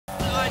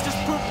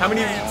How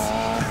many?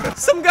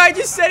 Some guy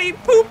just said he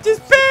pooped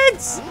his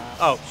pants!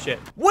 Oh, shit.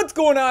 What's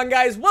going on,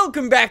 guys?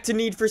 Welcome back to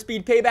Need for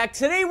Speed Payback.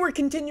 Today, we're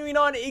continuing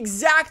on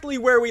exactly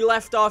where we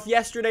left off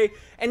yesterday.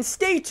 And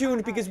stay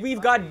tuned because we've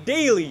got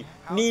daily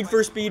Need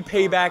for Speed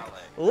Payback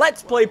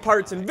Let's Play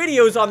parts and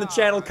videos on the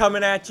channel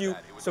coming at you.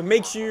 So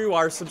make sure you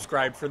are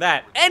subscribed for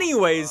that.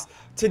 Anyways,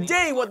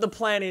 today what the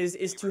plan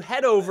is to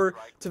head over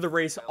to the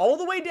race all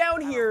the way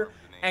down here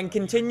and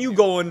continue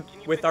going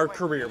with our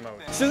career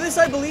mode. So this,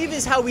 I believe,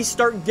 is how we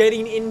start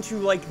getting into,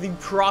 like, the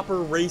proper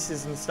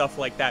races and stuff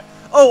like that.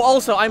 Oh,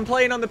 also, I'm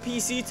playing on the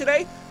PC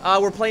today.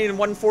 We're playing in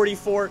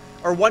 144,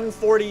 or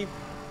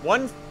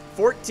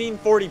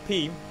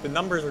 1440p. The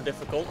numbers are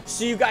difficult.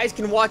 So you guys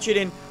can watch it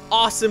in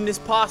awesomeness,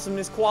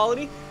 possumness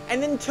quality.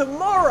 And then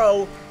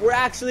tomorrow, we're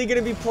actually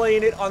going to be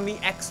playing it on the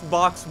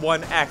Xbox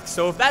One X.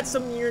 So if that's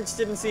something you're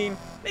interested in seeing,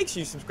 make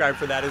sure you subscribe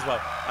for that as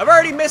well. I've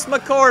already missed my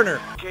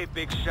corner. Okay,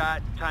 big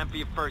shot. Time for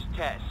your first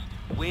test.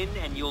 Win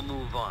and you'll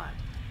move on.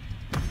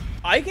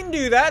 I can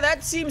do that.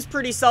 That seems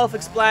pretty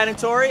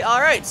self-explanatory.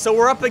 Alright, so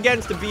we're up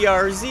against a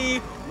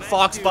BRZ,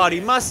 Fox Body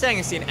Mustang.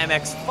 I see an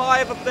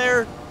MX-5 up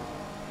there.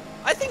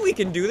 I think we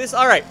can do this.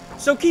 Alright,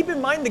 so keep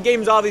in mind the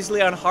game's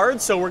obviously on hard,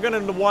 so we're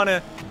going to want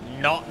to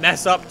not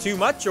mess up too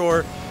much,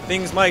 or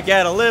things might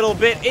get a little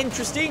bit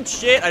interesting.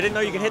 Shit, I didn't know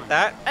you could hit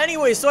that.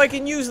 Anyway, so I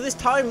can use this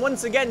time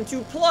once again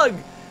to plug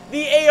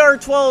the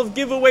AR-12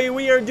 giveaway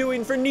we are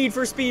doing for Need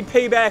for Speed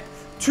Payback.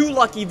 2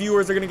 lucky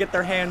viewers are going to get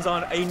their hands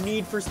on a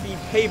Need for Speed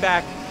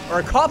Payback, or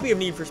a copy of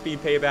Need for Speed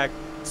Payback.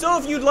 So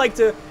if you'd like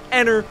to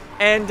enter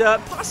and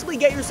possibly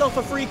get yourself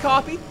a free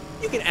copy,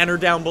 you can enter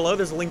down below.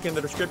 There's a link in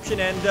the description.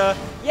 And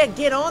yeah,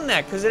 get on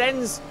that, because it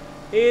ends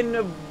in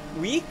a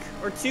week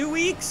or 2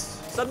 weeks.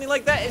 Something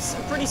like that. It's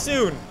pretty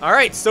soon. All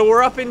right, so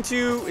we're up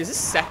into... Is this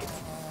second?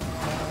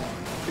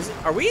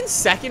 Are we in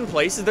second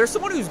place? Is there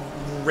someone who's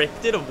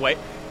ripped it away?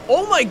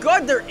 Oh my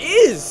god, there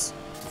is!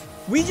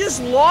 We just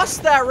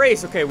lost that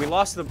race. Okay, we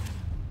lost the...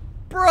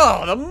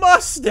 Bro, the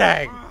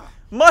Mustang!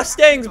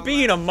 Mustang's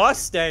being a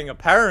Mustang,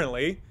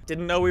 apparently.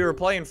 Didn't know we were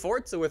playing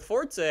Forza with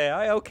Forza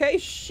AI. Okay,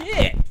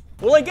 shit.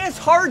 Well, I guess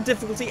hard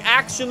difficulty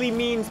actually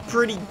means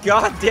pretty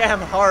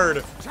goddamn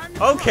hard.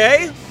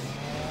 Okay.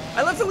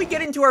 I love that we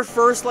get into our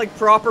first, like,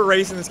 proper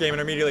race in this game and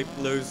immediately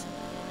lose.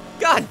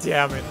 God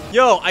damn it.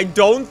 Yo, I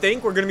don't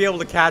think we're gonna be able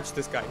to catch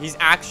this guy. He's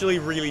actually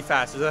really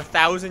fast. There's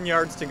 1,000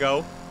 yards to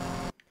go.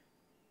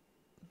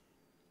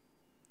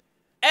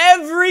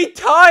 Every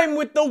time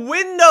with the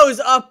Windows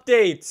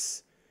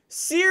updates.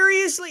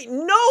 Seriously, no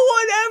one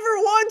ever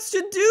wants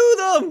to do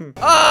them.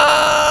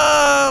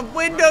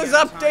 Windows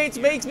updates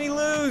makes me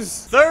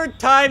lose. Third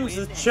time's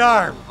the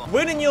charm.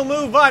 Win and you'll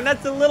move on.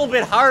 That's a little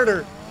bit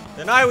harder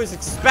than I was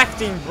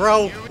expecting,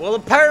 bro. Well,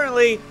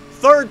 apparently,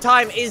 third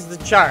time is the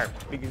charm,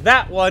 because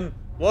that one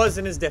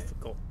wasn't as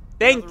difficult.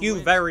 Thank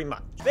you very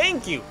much.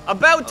 Thank you.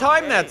 About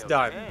time that's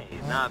done.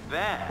 Not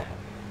bad.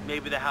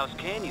 Maybe the house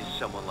can use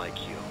someone like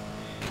you.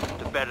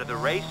 The better the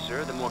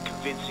racer, the more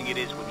convincing it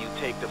is when you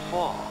take the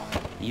fall.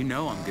 You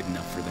know I'm good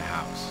enough for the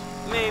house.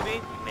 Maybe,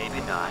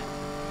 maybe not.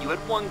 You had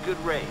one good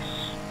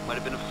race. Might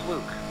have been a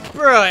fluke.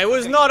 Bro, it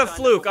was not a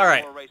fluke.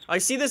 Alright, I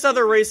see this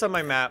other race on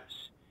my map.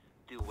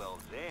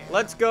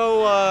 Let's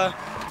go,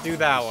 do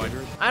that one.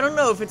 I don't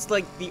know if it's,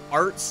 like, the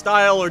art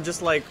style or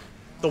just, like,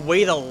 the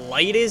way the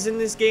light is in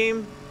this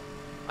game.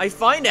 I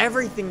find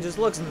everything just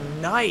looks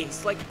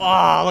nice. Like,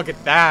 oh, look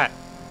at that.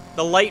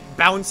 The light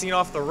bouncing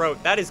off the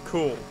road. That is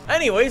cool.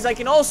 Anyways, I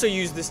can also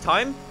use this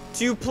time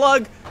to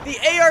plug the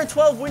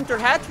AR-12 winter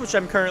hats, which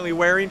I'm currently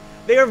wearing.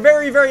 They are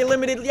very, very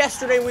limited.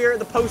 Yesterday, we were at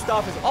the post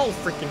office all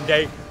freaking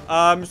day.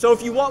 So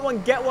if you want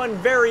one, get one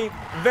very,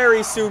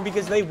 very soon,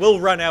 because they will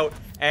run out.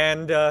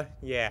 And,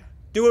 yeah.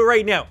 Do it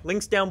right now.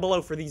 Links down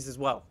below for these as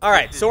well.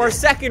 Alright, so our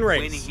second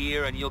race. Win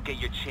here and you'll get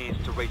your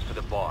chance to race for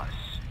the boss.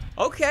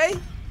 Okay.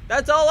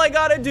 That's all I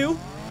gotta do.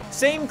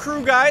 Same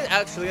crew guy.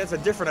 Actually, that's a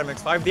different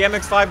MX-5. The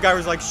MX-5 guy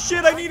was like,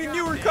 shit, I need a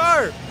newer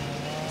car.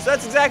 So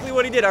that's exactly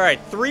what he did. Alright,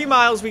 3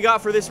 miles we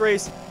got for this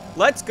race.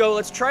 Let's go.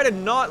 Let's try to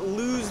not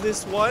lose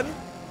this one.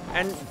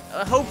 And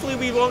hopefully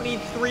we won't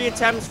need 3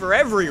 attempts for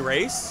every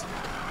race.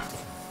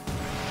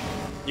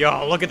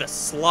 Yo, look at the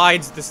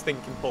slides this thing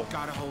can pull.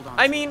 Gotta hold on.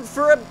 I mean,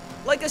 for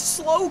a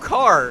slow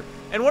car,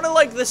 and one of,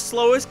 like, the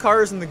slowest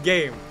cars in the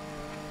game,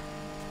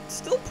 it's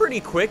still pretty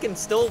quick and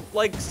still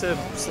likes to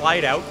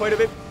slide out quite a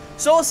bit.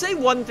 So I'll say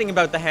one thing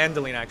about the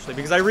handling, actually,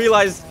 because I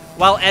realized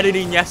while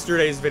editing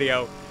yesterday's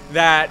video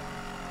that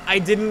I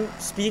didn't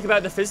speak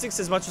about the physics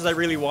as much as I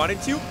really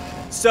wanted to.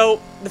 So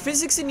the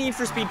physics in Need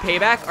for Speed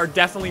Payback are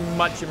definitely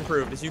much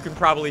improved, as you can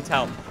probably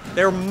tell.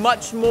 They're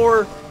much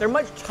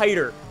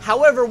tighter.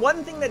 However,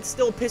 one thing that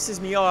still pisses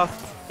me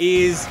off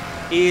is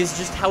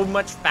just how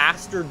much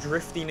faster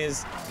drifting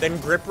is than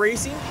grip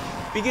racing.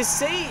 Because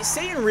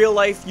say in real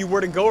life you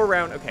were to go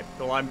around, okay,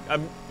 well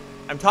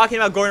I'm talking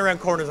about going around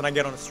corners and I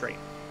get on a straight.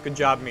 Good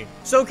job me.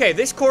 So okay,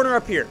 this corner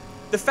up here.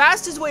 The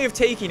fastest way of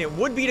taking it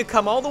would be to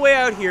come all the way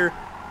out here,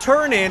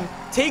 turn in,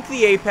 take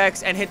the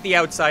apex, and hit the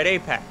outside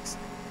apex.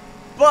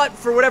 But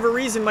for whatever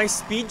reason, my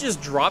speed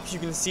just drops. You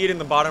can see it in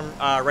the bottom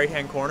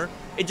right-hand corner.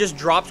 It just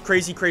drops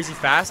crazy, crazy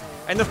fast.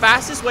 And the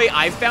fastest way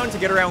I've found to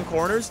get around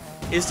corners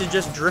is to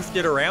just drift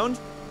it around,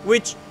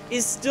 which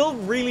is still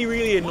really,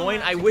 really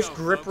annoying. I wish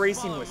grip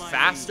racing was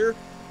faster,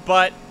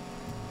 but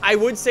I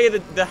would say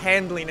that the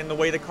handling and the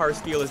way the cars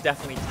feel is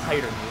definitely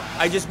tighter.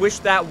 I just wish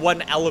that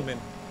one element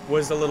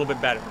was a little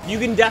bit better. You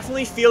can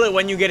definitely feel it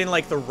when you get in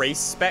like the race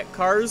spec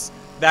cars.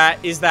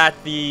 That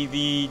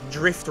the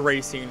drift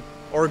racing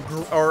or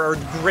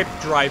grip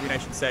driving, I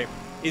should say,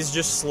 is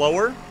just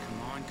slower.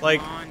 Come on, come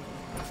Like, on.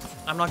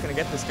 I'm not gonna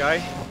get this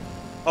guy.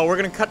 Oh, we're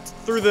gonna cut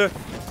through the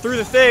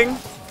thing.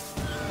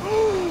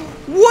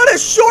 What a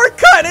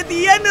shortcut at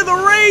the end of the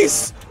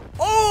race!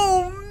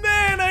 Oh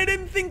man, I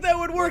didn't think that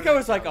would work. I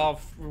was like, oh,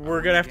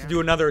 we're gonna have to do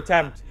another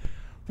attempt.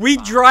 We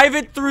drive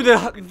it through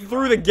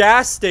the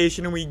gas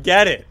station and we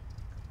get it.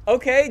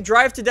 Okay,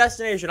 drive to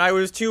destination. I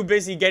was too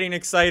busy getting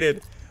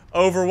excited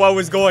over what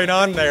was going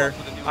on there.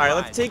 All right,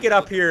 let's take it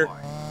up here.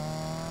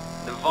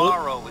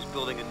 Navarro is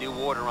building a new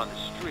order on the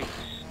streets,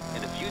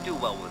 and if you do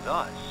well with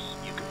us,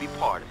 you could be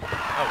part of it.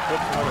 Oh,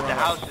 whoops, But the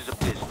house is a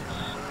business.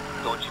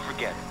 Don't you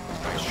forget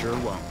it. I sure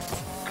won't.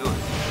 Good.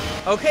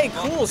 Okay,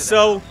 cool.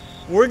 So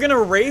we're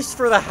gonna race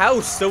for the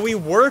house. So we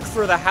work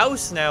for the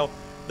house now.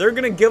 They're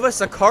gonna give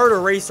us a car to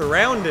race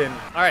around in.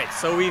 All right,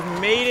 so we've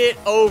made it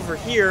over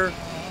here.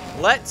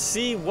 Let's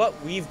see what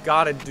we've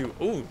got to do.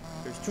 Ooh,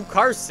 there's two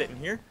cars sitting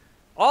here.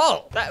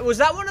 Oh, was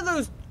that one of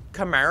those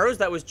Camaros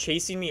that was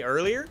chasing me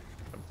earlier?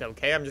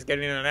 Okay, I'm just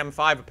getting an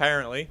M5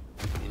 apparently.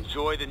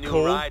 Enjoy the new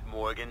Cool. ride,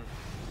 Morgan.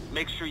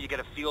 Make sure you get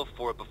a feel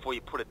for it before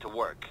you put it to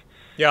work.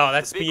 Yo,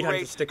 that The big Speed Hunter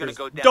race is sticker gonna is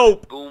go down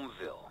dope. in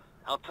Boomville.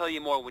 I'll tell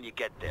you more when you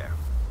get there.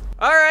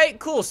 All right,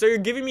 cool. So you're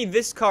giving me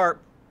this car.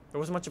 There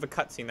wasn't much of a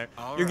cutscene there.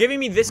 All You're right. giving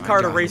me this I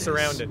car to got race this.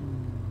 around in.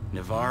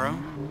 Navarro,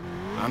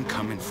 I'm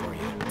coming for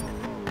you.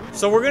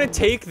 So we're gonna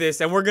take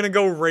this and we're gonna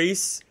go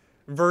race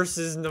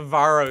versus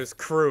Navarro's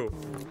crew.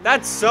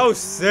 That's so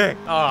sick.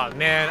 Oh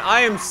man,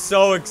 I am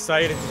so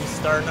excited to be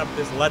starting up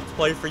this Let's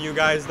Play for you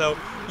guys though.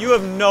 You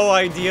have no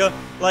idea.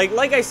 Like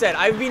I said,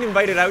 I've been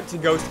invited out to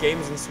Ghost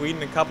Games in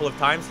Sweden a couple of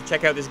times to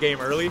check out this game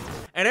early.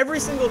 And every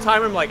single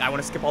time I'm like, I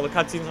want to skip all the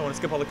cutscenes, I want to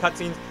skip all the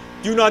cutscenes.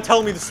 Do not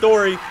tell me the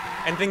story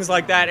and things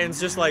like that. And it's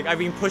just like, I've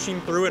been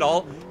pushing through it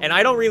all. And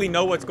I don't really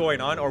know what's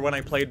going on. Or when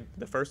I played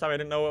the first time, I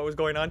didn't know what was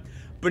going on.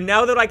 But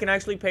now that I can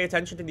actually pay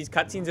attention to these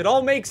cutscenes, it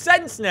all makes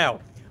sense now.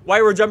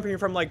 Why we're jumping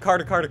from like car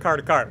to car to car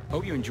to car.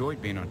 Hope you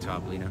enjoyed being on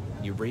top, Lena.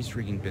 Your race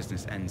rigging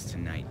business ends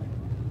tonight.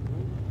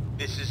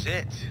 This is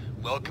it.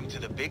 Welcome to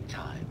the big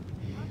time.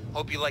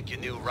 Hope you like your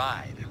new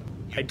ride.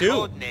 Your I do.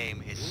 code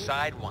name is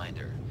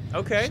Sidewinder.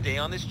 Okay. Stay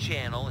on this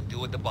channel and do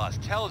what the boss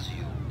tells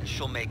you, and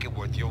she'll make it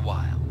worth your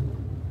while.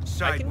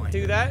 I can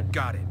do that.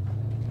 Got it.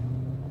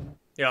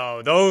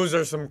 Yo, those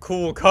are some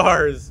cool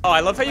cars. Oh, I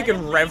love how you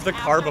can rev the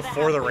car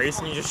before the race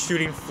and you're just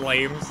shooting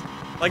flames.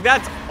 Like,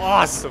 that's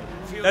awesome.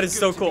 That is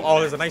so cool. Oh,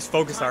 there's a nice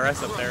Focus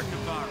RS up there.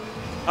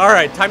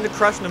 Alright, time to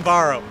crush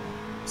Navarro.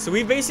 So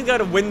we basically got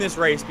to win this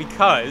race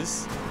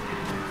because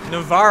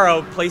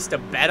Navarro placed a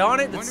bet on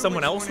it that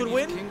someone else would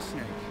win.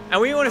 And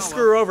we want to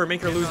screw her over,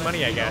 make her lose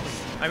money, I guess.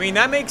 I mean,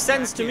 that makes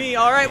sense to me.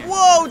 Alright,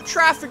 whoa,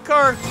 traffic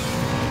car.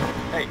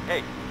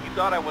 Hey, you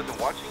thought I wasn't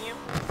watching you?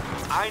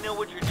 I know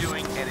what you're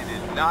doing, and it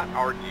is not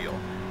our deal.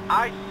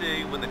 I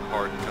say when the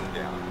cards come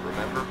down,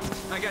 remember?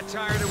 I got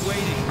tired of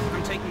waiting.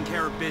 I'm taking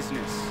care of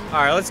business.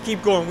 Alright, let's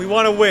keep going. We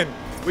want to win.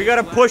 We got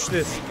to push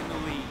this. Taking the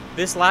lead.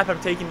 This lap, I'm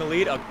taking the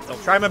lead. I'll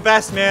try my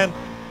best, man.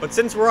 But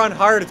since we're on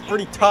hard, it's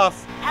pretty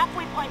tough.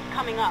 Halfway point's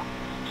coming up.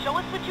 Show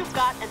us what you've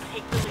got and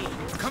take the lead.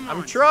 Come on.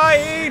 I'm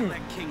trying.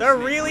 They're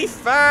really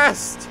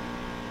fast.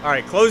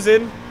 Alright, close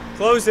in.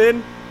 Close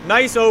in.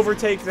 Nice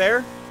overtake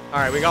there.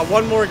 Alright, we got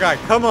one more guy.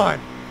 Come on.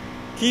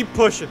 Keep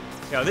pushing.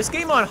 Yo, this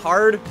game on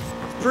hard is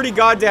pretty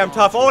goddamn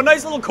tough. Oh, a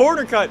nice little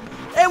corner cut.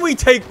 And we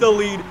take the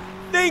lead.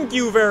 Thank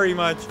you very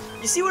much.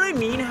 You see what I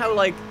mean? How,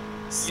 like,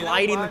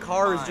 sliding the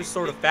car is just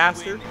sort of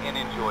faster? Win and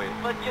enjoy it.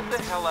 But get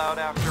the hell out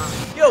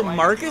after. Yo,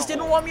 Marcus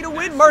didn't want me to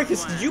win.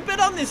 Marcus, did you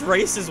bet on this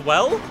race as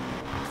well?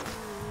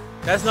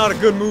 That's not a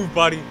good move,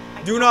 buddy.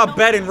 Do not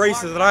bet in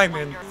races that I'm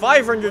in.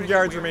 500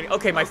 yards remaining.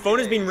 Okay, my phone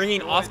has been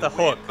ringing off the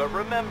hook. But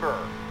remember,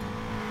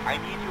 I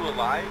need you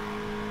alive.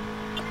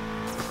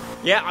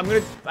 Yeah,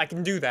 I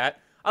can do that.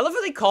 I love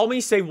how they call me,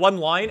 say one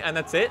line, and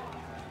that's it.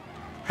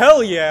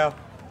 Hell yeah.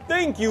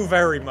 Thank you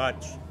very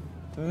much.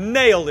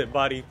 Nailed it,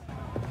 buddy.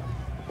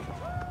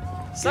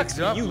 Sucks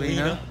Gigs up, to you,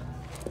 Lena. Lena.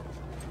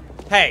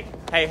 Hey.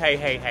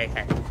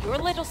 Your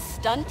little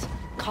stunt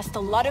cost a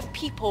lot of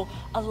people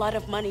a lot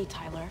of money,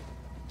 Tyler.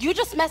 You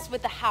just messed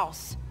with the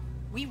house.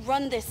 We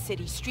run this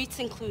city, streets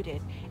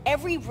included.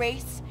 Every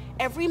race,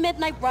 every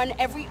midnight run,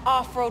 every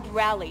off-road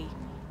rally.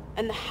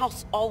 And the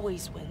house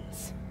always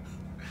wins.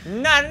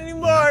 Not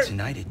anymore. Not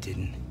tonight it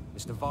didn't.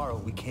 Mr. Navarro,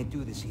 we can't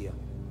do this here.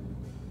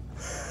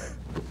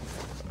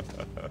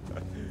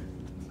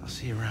 I'll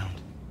see you around.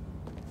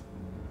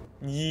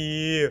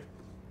 Yeah.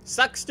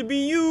 Sucks to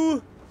be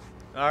you.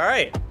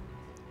 Alright.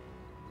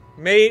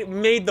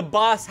 Made the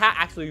boss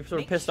actually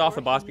sort of pissed off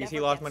the boss because he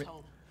lost money.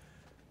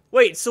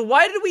 Wait, so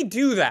why did we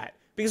do that?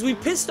 Because we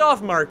pissed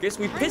off Marcus,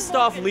 we pissed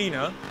off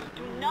Lena.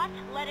 Do not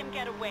let him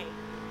get away.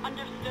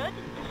 Understood?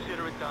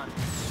 Consider it done.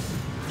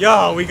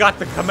 Yo, we got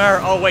the Camaro.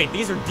 Oh, wait,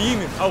 these are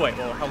demons. Oh, wait,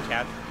 well,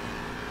 Hellcat.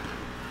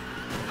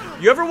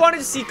 You ever wanted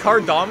to see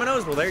car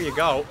dominoes? Well, there you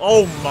go.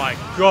 Oh, my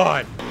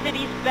God.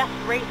 City's best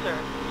racer,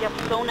 yet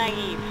so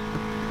naive.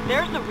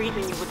 There's a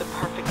reason you were the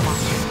perfect one.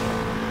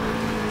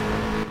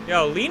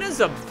 Yo,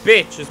 Lena's a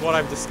bitch, is what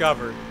I've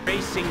discovered.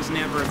 Racing's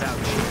never about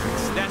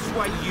chance. That's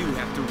why you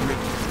have to rig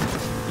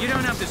it. You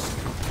don't have to...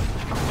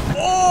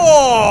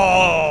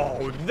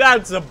 Oh,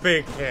 that's a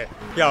big hit.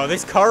 Yo,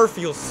 this car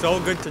feels so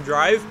good to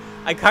drive.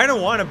 I kind of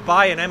want to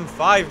buy an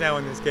M5 now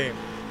in this game.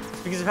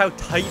 Because of how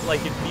tight,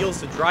 like, it feels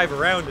to drive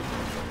around it.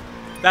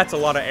 That's a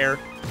lot of air.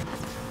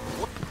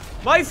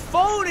 My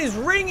phone is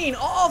ringing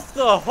off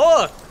the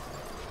hook.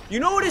 You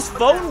know what his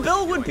phone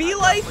bill would be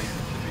like?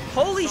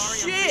 Holy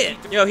shit.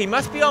 Yo, he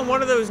must be on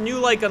one of those new,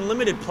 like,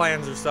 unlimited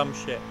plans or some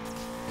shit.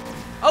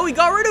 Oh, we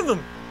got rid of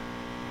him.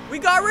 We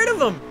got rid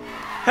of him.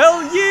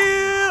 Hell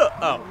yeah.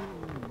 Oh,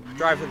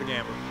 drive to the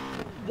gambler.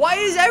 Why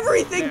is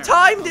everything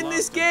timed in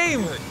this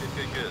game? Good.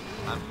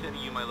 I'm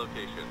sending you my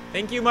location.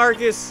 Thank you,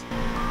 Marcus.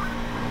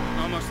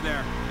 Almost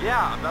there.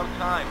 Yeah, about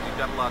time. We've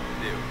got a lot to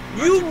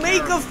do. You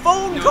make a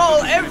phone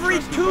call every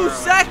 2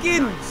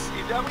 seconds.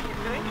 Is that what you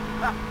think?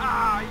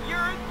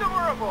 You're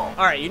adorable.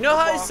 All right, you know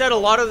how I said a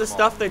lot of the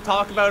stuff they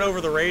talk about over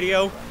the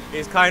radio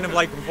is kind of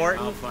like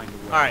important? I'll find a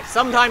way. All right,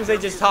 sometimes they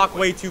just talk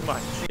way too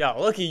much. Yo,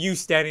 look at you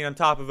standing on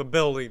top of a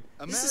building.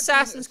 Is this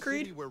Assassin's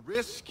Creed? City where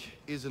risk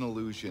is an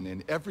illusion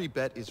and every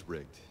bet is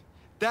rigged.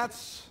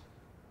 That's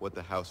what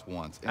the house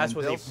wants. And That's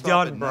what they'll they've stop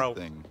done, at bro.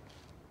 nothing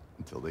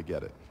until they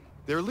get it.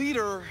 Their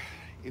leader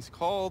is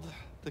called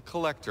the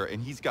Collector,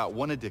 and he's got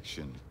one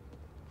addiction: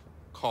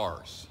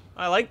 cars.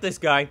 I like this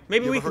guy.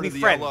 Maybe You we ever can heard be of the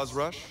friends. Outlaws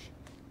Rush?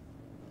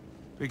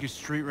 Biggest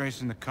street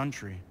race in the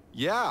country.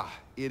 Yeah,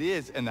 it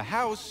is, and the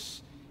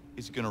house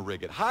is gonna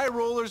rig it. High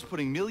rollers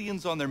putting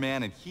millions on their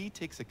man, and he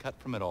takes a cut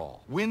from it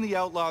all. Win the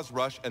Outlaws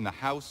Rush, and the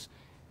house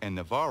and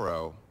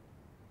Navarro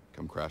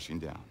come crashing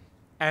down.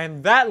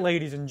 And that,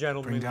 ladies and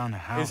gentlemen, Bring down the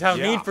house. is how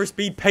Yeah. Need for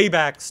Speed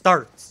Payback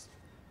starts.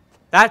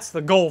 That's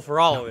the goal for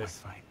all Not of my this,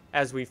 fight.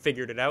 as we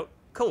figured it out.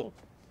 Cool.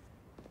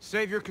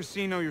 Save your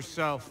casino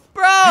yourself.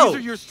 Bro! These are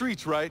your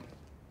streets, right?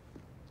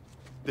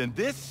 Then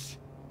this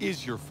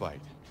is your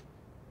fight.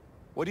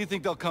 What do you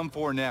think they'll come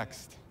for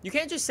next? You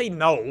can't just say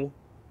no.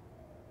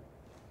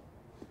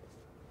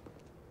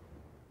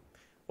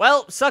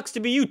 Well, sucks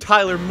to be you,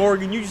 Tyler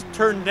Morgan. You just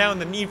turned down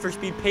the Need for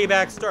Speed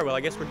Payback store. Well, I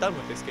guess we're done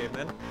with this game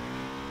then.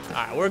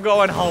 Alright, we're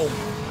going home.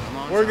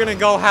 We're gonna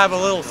go have a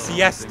little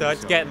siesta.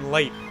 It's getting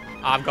late.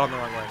 I've gone the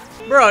wrong way.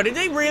 Bro, did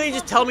they really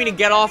just tell me to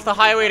get off the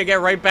highway to get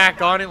right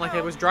back on it like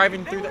I was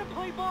driving through that?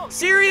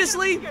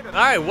 Seriously?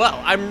 Alright,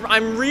 well,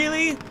 I'm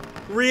really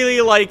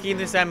liking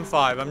this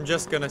M5, I'm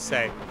just gonna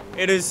say.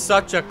 It is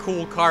such a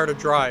cool car to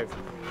drive.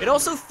 It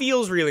also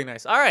feels really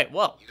nice. Alright,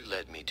 well. You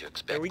led me to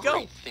expect There we go.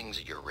 great things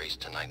at your race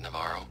tonight,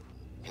 Navarro.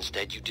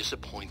 Instead, you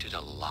disappointed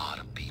a lot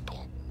of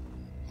people.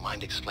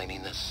 Mind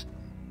explaining this?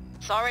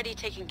 It's already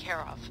taken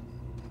care of.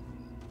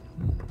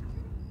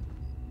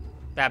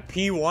 That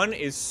P1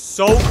 is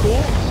so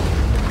cool.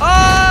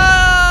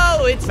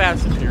 Oh, it's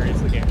Fast and Furious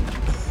again.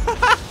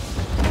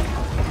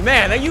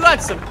 Man, you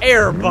got some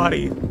air,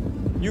 buddy.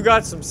 You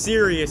got some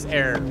serious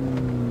air.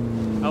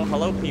 Oh,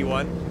 hello,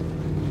 P1.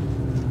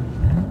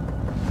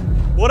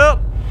 What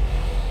up?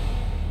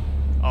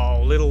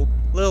 Oh, little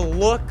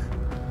look.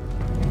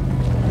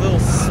 Little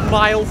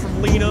smile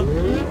from Lena.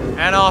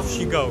 And off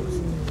she goes.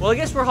 Well, I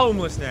guess we're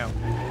homeless now.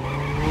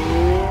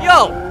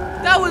 Yo,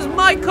 that was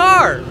my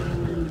car.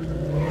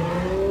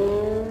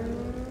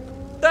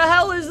 The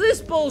hell is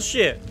this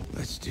bullshit?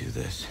 Let's do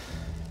this.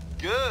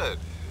 Good.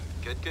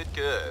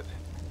 Good.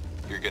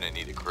 You're gonna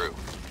need a crew.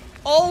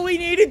 All we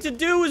needed to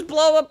do was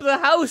blow up the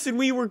house and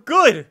we were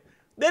good.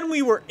 Then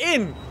we were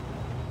in.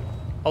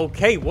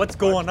 Okay, what's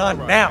going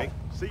on now?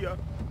 See ya.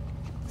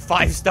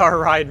 5-star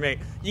ride, mate.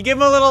 You give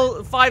him a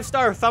little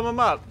 5-star thumb him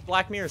up,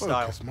 Black Mirror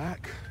style. Focus,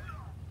 Mac.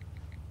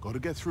 Gotta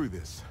get through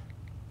this.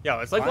 Yo,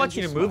 it's like Find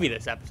watching a your movie smile.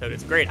 this episode.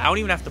 It's great. I don't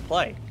even have to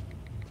play.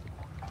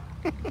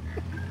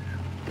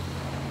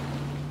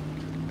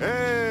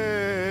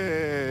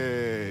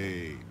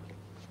 Hey!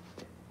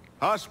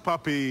 Hush,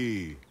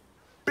 puppy.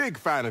 Big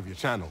fan of your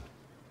channel.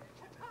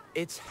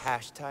 It's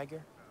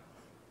Tiger.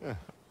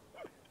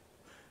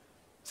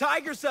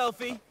 Tiger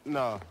selfie.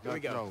 No, Here we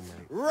go. no,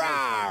 mate.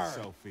 Rawr!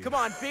 Selfie. Come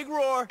on, big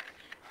roar.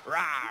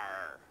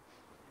 Rawr!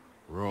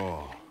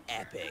 Raw.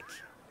 Epic.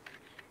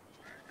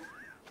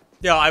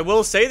 Yo, I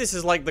will say this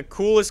is like the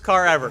coolest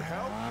car ever.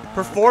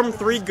 Perform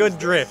 3 good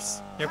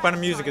drifts. What kind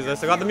of music is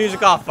this? I got the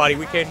music off, buddy.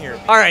 We can't hear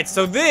it. Alright,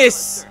 so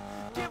this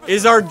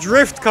is our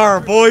drift car,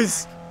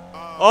 boys.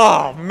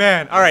 Oh,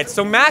 man. Alright,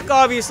 so Mac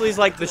obviously is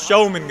like the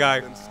showman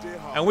guy.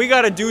 And we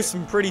gotta do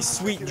some pretty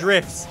sweet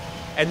drifts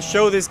and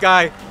show this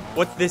guy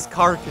what this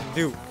car can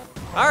do.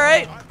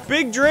 Alright,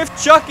 big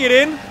drift, chuck it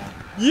in.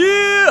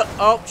 Yeah!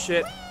 Oh,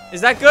 shit.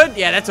 Is that good?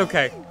 Yeah, that's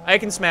okay. I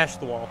can smash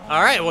the wall.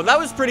 Alright, well that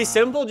was pretty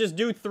simple. Just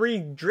do 3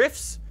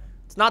 drifts.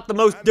 It's not the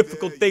most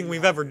difficult thing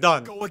we've ever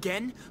done. Go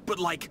again, but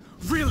like,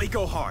 really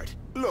go hard.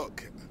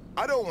 Look,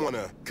 I don't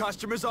wanna...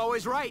 Customer's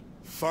always right.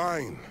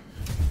 Fine.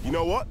 You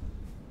know what?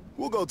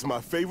 We'll go to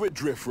my favorite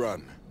drift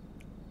run.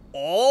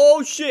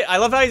 Oh, shit. I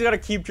love how he's got a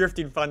Keep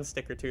Drifting Fun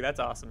sticker, too. That's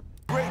awesome.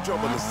 Great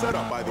job on the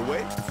setup, by the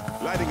way.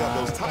 Lighting up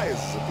those tires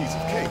is a piece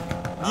of cake.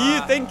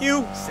 Yeah, thank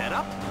you.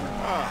 Setup?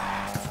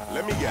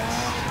 Let me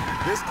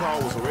guess. This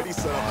car was already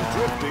set up for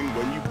drifting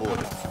when you bought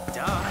it.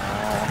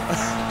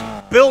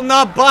 Duh. Bill,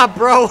 not Bob,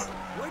 bro.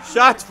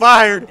 Shots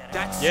fired.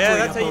 That's Yeah,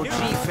 straight that's how you up do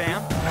OG, it.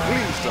 fam.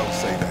 Please don't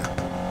say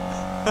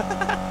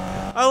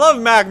that. I love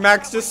Mac.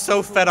 Mac's just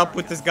so fed up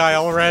with this guy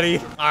already.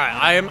 All right,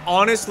 I am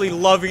honestly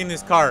loving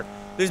this car.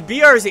 This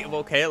BRZ,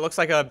 okay, it looks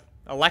like a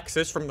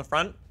Lexus from the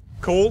front.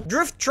 Cool.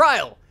 Drift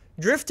trial.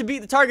 Drift to beat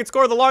the target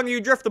score. The longer you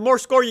drift, the more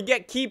score you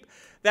get. Keep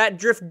that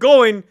drift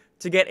going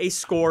to get a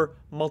score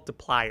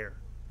multiplier.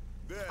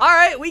 All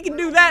right, we can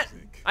do that.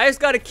 I just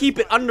got to keep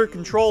it under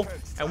control,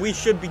 and we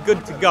should be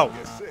good to go.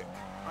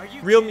 Are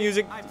you Real kidding?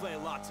 music. I play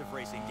lots of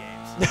racing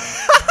games.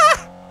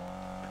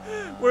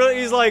 Where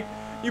he's like,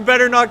 you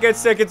better not get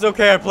sick. It's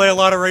okay. I play a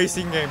lot of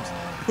racing games.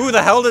 Who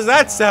the hell does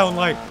that sound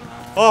like?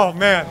 Oh,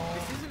 man.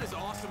 This isn't as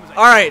awesome as I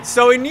All right,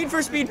 so in Need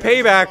for Speed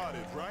Payback,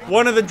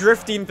 one of the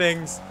drifting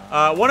things,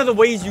 one of the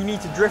ways you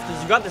need to drift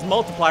is you got this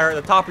multiplier at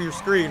the top of your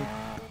screen,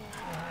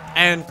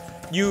 and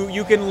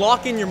you can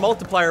lock in your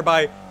multiplier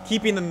by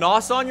keeping the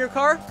NOS on your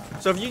car.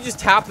 So if you just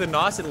tap the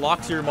NOS, it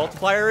locks your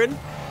multiplier in,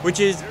 which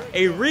is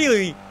a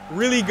really,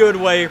 really good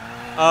way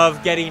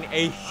of getting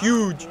a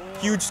huge,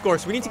 huge score.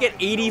 So we need to get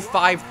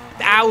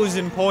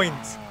 85,000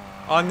 points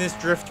on this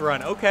drift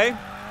run. Okay,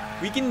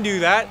 we can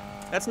do that.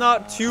 That's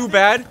not too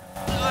bad.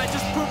 I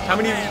just pooped How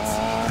my many?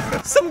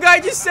 pants. Some guy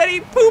just said he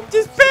pooped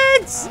his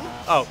pants.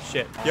 Oh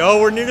shit. Yo,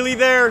 we're nearly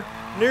there.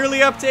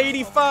 Nearly up to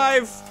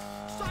 85.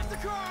 Stop the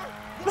car.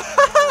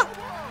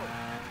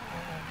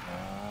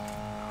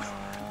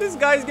 This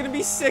guy's gonna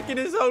be sick in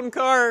his own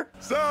car.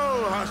 So,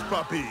 hush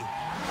puppy.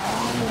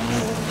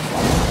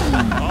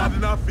 Hard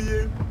enough for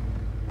you?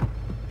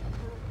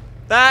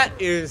 That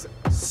is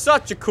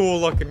such a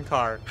cool looking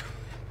car.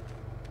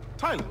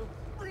 Tyler,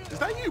 is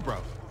that you, bro?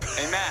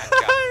 Hey, Mac.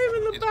 I'm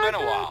in the It's been a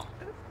background. while.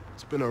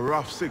 It's been a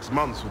rough 6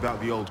 months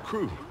without the old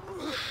crew.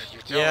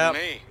 You're telling Yep.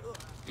 me.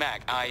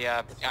 Mac, I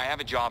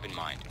have a job in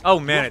mind. Oh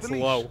man, What's it's the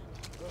niche? low.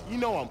 You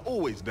know I'm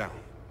always down.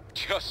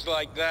 Just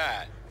like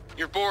that.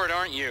 You're bored,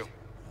 aren't you?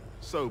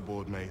 So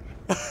bored, mate.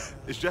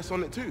 Is Jess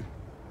on it too?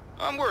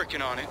 I'm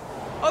working on it.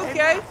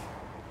 Okay.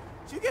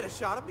 Did you get a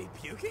shot of me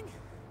puking?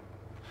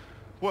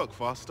 Work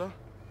faster.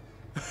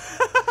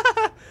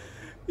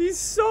 He's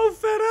so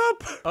fed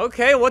up.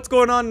 Okay, what's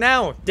going on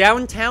now?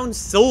 Downtown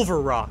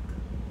Silver Rock.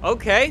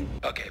 Okay.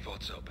 Okay,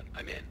 vote's open.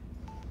 I'm in.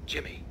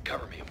 Jimmy,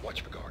 cover me and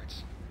watch for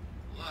guards.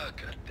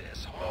 Look at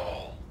this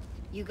hall.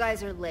 You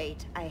guys are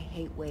late. I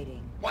hate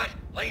waiting. What?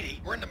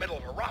 Lady, we're in the middle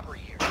of a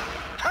robbery here.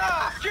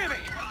 Ah, Jimmy!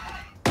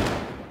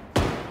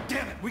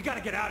 Damn it, we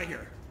gotta get out of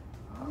here.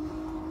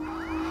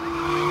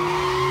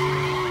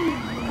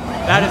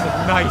 That is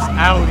a nice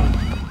Audi.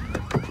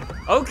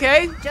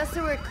 Okay. Just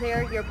so we're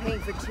clear, you're paying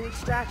for 2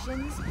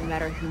 extractions, no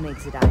matter who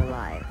makes it out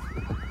alive.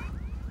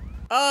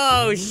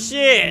 Oh,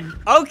 shit.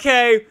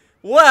 Okay,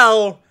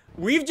 well,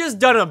 we've just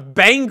done a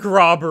bank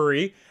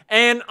robbery,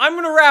 and I'm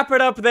gonna wrap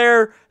it up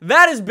there.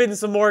 That has been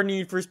some more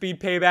Need for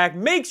Speed Payback.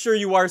 Make sure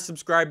you are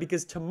subscribed,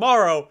 because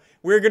tomorrow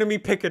we're gonna be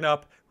picking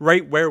up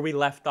right where we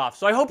left off.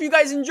 So I hope you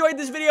guys enjoyed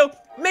this video.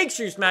 Make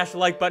sure you smash the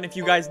like button if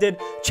you guys did.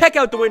 Check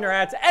out the winner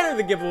ads, enter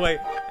the giveaway,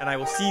 and I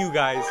will see you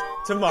guys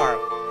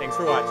tomorrow. Thanks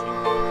for watching.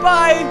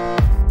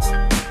 Bye!